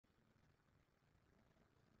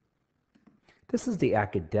This is the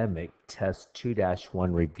Academic Test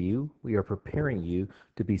 2-1 review. We are preparing you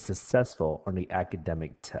to be successful on the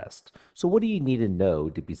academic test. So what do you need to know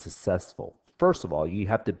to be successful? First of all, you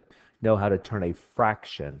have to know how to turn a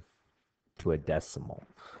fraction to a decimal.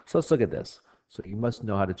 So let's look at this. So you must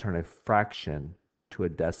know how to turn a fraction to a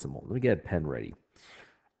decimal. Let me get a pen ready.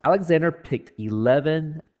 Alexander picked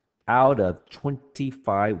 11 out of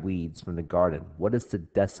 25 weeds from the garden. What is the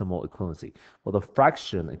decimal equivalency? Well, the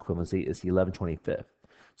fraction equivalency is 11/25.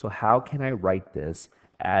 So how can I write this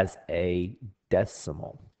as a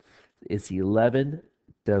decimal? It's 11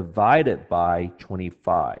 divided by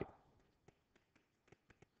 25.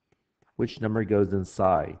 Which number goes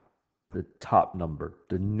inside? The top number,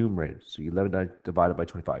 the numerator. So 11 divided by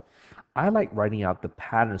 25. I like writing out the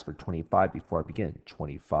patterns for 25 before I begin.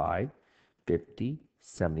 25, 50,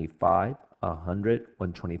 75, 100,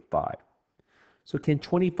 125. So can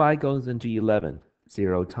 25 goes into 11?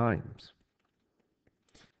 0 times.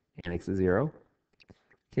 Annex is 0.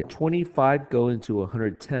 Can 25 go into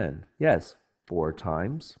 110? Yes, 4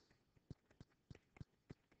 times.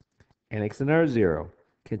 Annex another 0.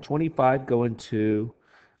 Can 25 go into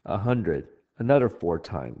 100? Another 4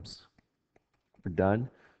 times. We're done.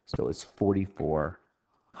 So it's 44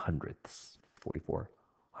 hundredths. 44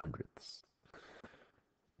 hundredths.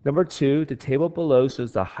 Number 2, the table below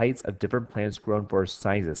shows the heights of different plants grown for a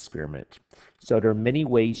science experiment. So there are many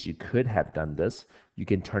ways you could have done this. You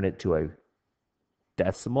can turn it to a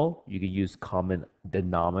decimal. You can use common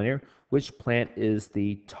denominator. Which plant is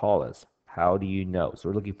the tallest? How do you know? So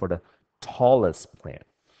we're looking for the tallest plant.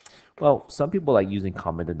 Well, some people like using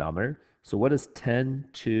common denominator. So what does 10,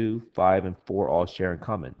 2, 5, and 4 all share in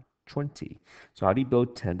common? 20. So how do you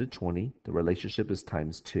build 10 to 20? The relationship is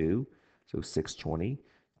times 2, so 620.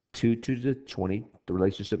 2 to the 20, the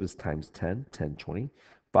relationship is times 10, 10, 20.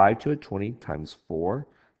 5 to a 20 times 4,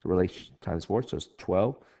 the relation times 4, so it's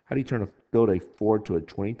 12. How do you build a 4 to a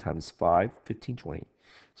 20 times 5, 15, 20?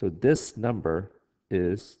 So this number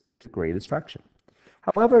is the greatest fraction.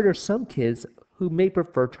 However, there's some kids who may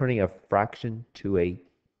prefer turning a fraction to a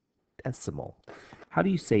decimal. How do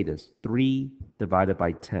you say this? 3 divided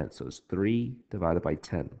by 10. So it's 3 divided by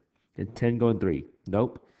 10. Can 10 go in 3?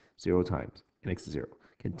 Nope. 0 times. It makes it 0.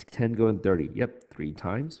 Can 10 go in 30? Yep, 3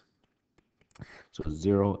 times. So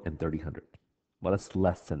 0 and 30 hundredths. Well, that's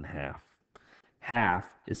less than half. Half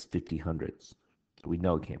is 50 hundredths. So we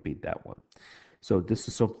know it can't beat that one. So this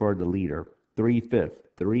is so far the leader. 3/5.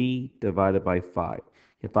 3 divided by 5.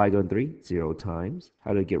 If I go in 3, 0 times.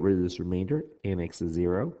 How do I get rid of this remainder? Annex is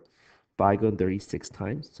 0. 5 go in 36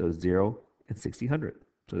 times, so 0 and 60 hundredths.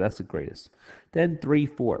 So that's the greatest. Then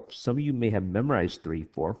 3/4. Some of you may have memorized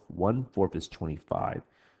 3/4. 1/4 is 25.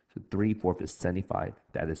 So 3/4 is 75.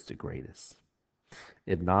 That is the greatest.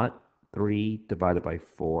 If not, 3 divided by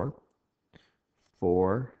 4.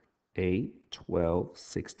 4, 8, 12,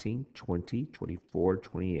 16, 20, 24,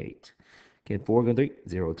 28. Can 4 go in 3?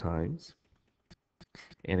 0 times.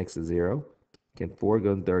 Annex is 0. Can 4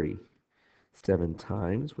 go in 30? 7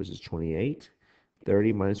 times, which is 28.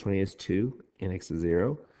 30 minus 28 is 2. Annex is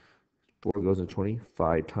 0. 4 goes in 20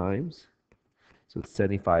 5 times. So it's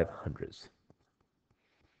 75 hundredths.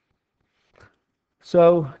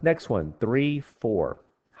 So next one, 3, 4.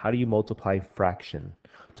 How do you multiply fraction?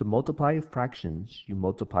 To multiply fractions, you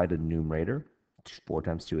multiply the numerator. 4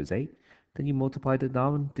 times 2 is 8. Then you multiply the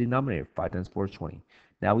denominator. 5 times 4 is 20.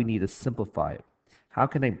 Now we need to simplify it. How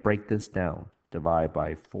can I break this down? Divide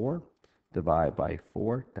by 4. Divide by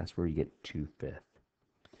 4. That's where you get 2/5.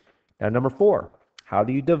 Now number 4. How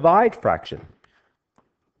do you divide fraction?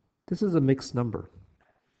 This is a mixed number.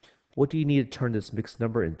 What do you need to turn this mixed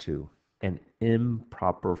number into? An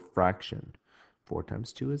improper fraction. 4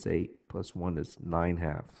 times 2 is 8, plus 1 is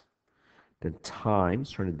 9/2. Then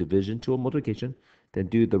times, turn a division to a multiplication, then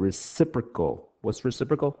do the reciprocal. What's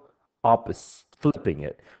reciprocal? Opposite, flipping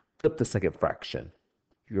it. Flip the second fraction.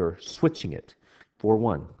 You're switching it. 4,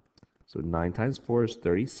 1. So 9 times 4 is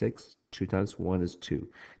 36. 2 times 1 is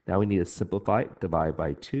 2. Now we need to simplify. Divide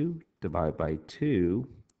by 2. Divide by 2.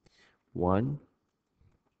 1.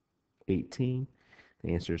 18.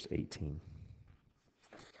 The answer is 18.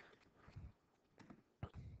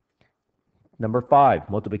 Number 5,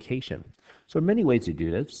 multiplication. So there are many ways to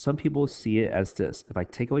do this. Some people see it as this. If I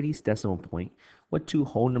take away these decimal point, what two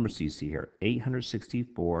whole numbers do you see here?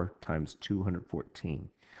 864 times 214.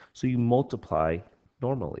 So you multiply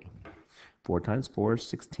normally. 4 times 4 is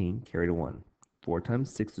 16, carry to 1. 4 times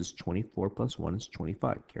 6 is 24, plus 1 is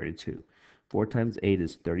 25, carry to 2. 4 times 8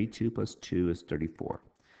 is 32, plus 2 is 34.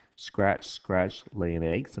 Scratch, scratch, lay an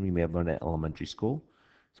egg. Some of you may have learned at elementary school.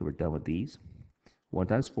 So we're done with these. 1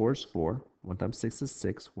 times 4 is 4. 1 times 6 is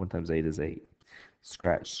 6. 1 times 8 is 8.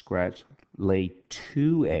 Scratch, scratch, lay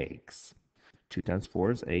 2 eggs. 2 times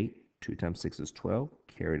 4 is 8. 2 times 6 is 12.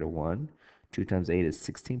 Carry the 1. 2 times 8 is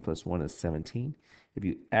 16 plus 1 is 17. If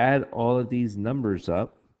you add all of these numbers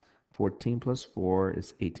up, 14 plus 4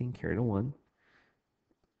 is 18. Carry the 1.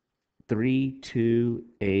 3, 2,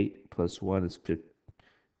 8 plus 1 is 15.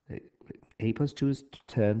 8 plus 2 is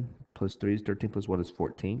 10. Plus 3 is 13. Plus 1 is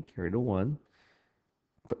 14. Carry the 1.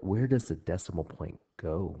 But where does the decimal point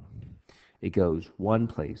go? It goes 1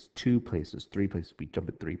 place, 2 places, 3 places. We jump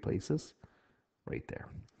at 3 places. Right there.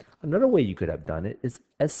 Another way you could have done it is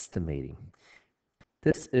estimating.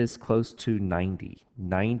 This is close to 90.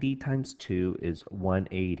 90 times 2 is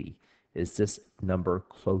 180. Is this number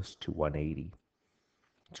close to 180?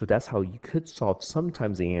 So that's how you could solve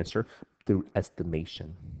sometimes the answer through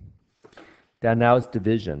estimation. Now it's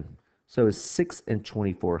division. So it's 6 and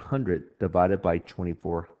 2400 divided by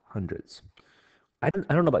 24 hundredths. I don't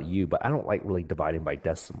know about you, but I don't like really dividing by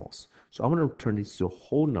decimals. So I'm going to turn these to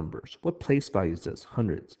whole numbers. What place value is this?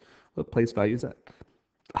 Hundreds. What place value is that?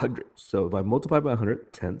 Hundreds. So if I multiply by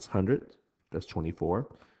 100, tenths, hundred, that's 24.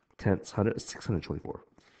 Tenths, 100, 624.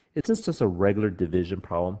 Is this just a regular division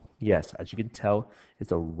problem? Yes, as you can tell,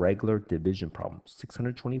 it's a regular division problem.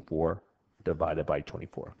 624 divided by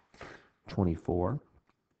 24. 24,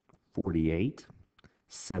 48,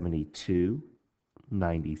 72,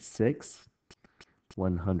 96,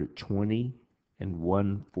 120, and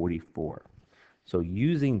 144. So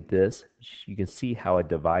using this, you can see how I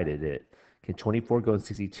divided it. Can 24 go in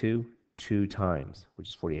 62? 2 times, which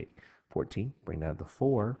is 48. 14, bring down the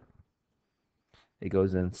 4. It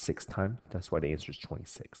goes in 6 times. That's why the answer is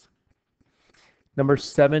 26. Number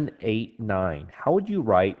 7, 8, 9. How would you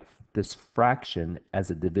write this fraction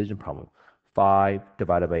as a division problem? 5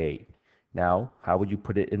 divided by 8. Now, how would you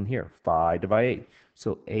put it in here? 5 divided by 8.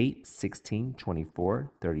 So 8, 16,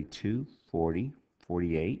 24, 32, 40,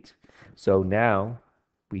 48. So now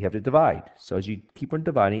we have to divide. So as you keep on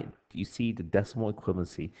dividing, you see the decimal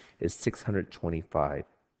equivalency is 625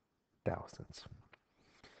 thousandths.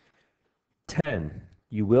 10.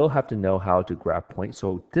 You will have to know how to graph points.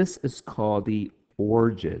 So this is called the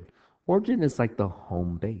origin. Origin is like the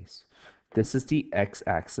home base. This is the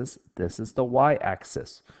x-axis. This is the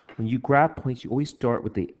y-axis. When you graph points, you always start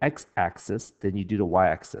with the x-axis, then you do the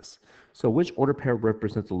y-axis. So which order pair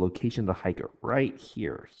represents the location of the hiker? Right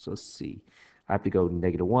here. So let's see. I have to go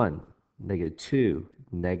 -1, -2,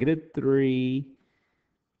 -3.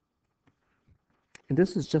 And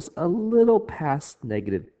this is just a little past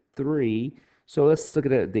 -3. So let's look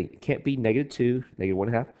at it. It can't be -2,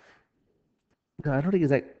 -1.5. No, I don't think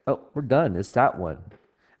it's like, oh, we're done. It's that one.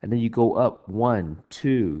 And then you go up 1,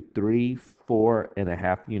 2, 3,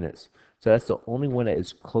 4.5 units. So that's the only one that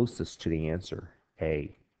is closest to the answer,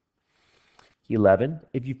 A. 11.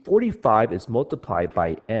 If 45 is multiplied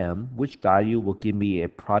by m, which value will give me a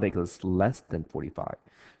product that's less than 45?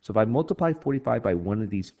 So if I multiply 45 by one of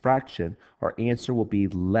these fractions, our answer will be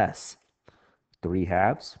less. 3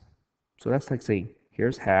 halves. So that's like saying,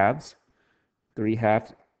 here's halves, 3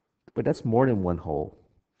 halves, but that's more than one whole.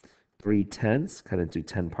 3 tenths, cut into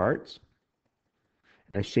 10 parts.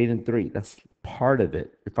 And I shade in 3, that's part of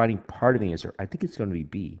it. You're finding part of the answer. I think it's going to be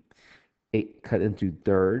B. 8 cut into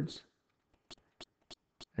thirds.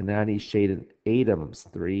 And now I need shade in 8 of them.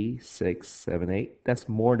 3, 6, 7, 8. That's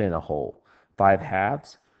more than a whole. 5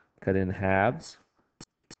 halves, cut in halves.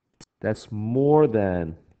 That's more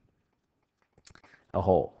than a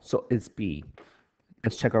whole. So it's B.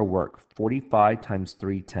 Let's check our work. 45 times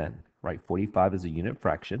 3, 10. Right, 45 is a unit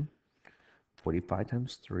fraction. 45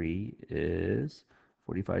 times 3 is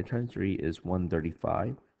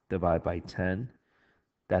 135 divided by 10.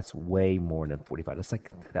 That's way more than 45.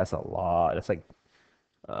 That's a lot. That's like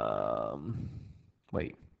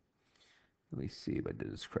wait. Let me see if I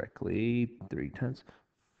did this correctly. 3 tenths.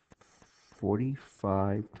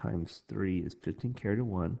 45 times 3 is 15 carried to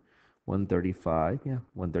 1. 135. Yeah,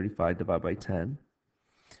 135 divided by 10.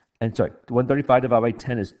 And sorry, 135 divided by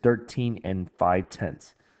 10 is 13 and 5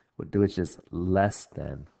 tenths, which is less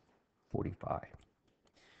than 45.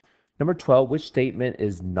 Number 12, which statement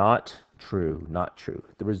is not true? Not true.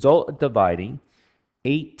 The result of dividing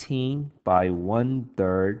 18 by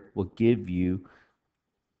 1/3 will give you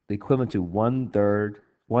the equivalent to 1/3,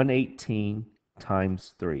 118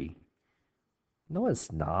 times 3. No,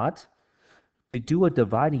 it's not. To do a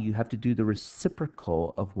dividing, you have to do the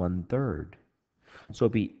reciprocal of 1/3. So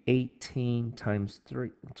it'd be 18 times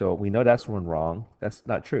 3. So we know that's one wrong. That's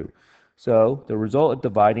not true. So the result of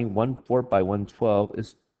dividing 1/4 by 1/12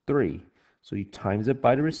 is 3. So you times it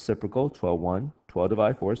by the reciprocal, 12 1. 12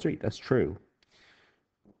 divided 4 is 3. That's true.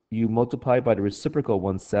 you multiply by the reciprocal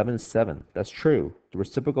 177. That's true. The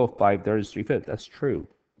reciprocal of 5/3 is 3/5. That's true.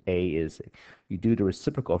 A is, you do the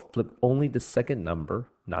reciprocal, flip only the second number,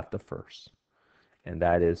 not the first. And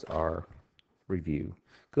that is our review.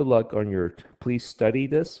 Good luck on your, please study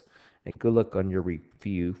this, and good luck on your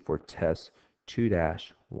review for test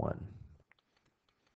 2-1.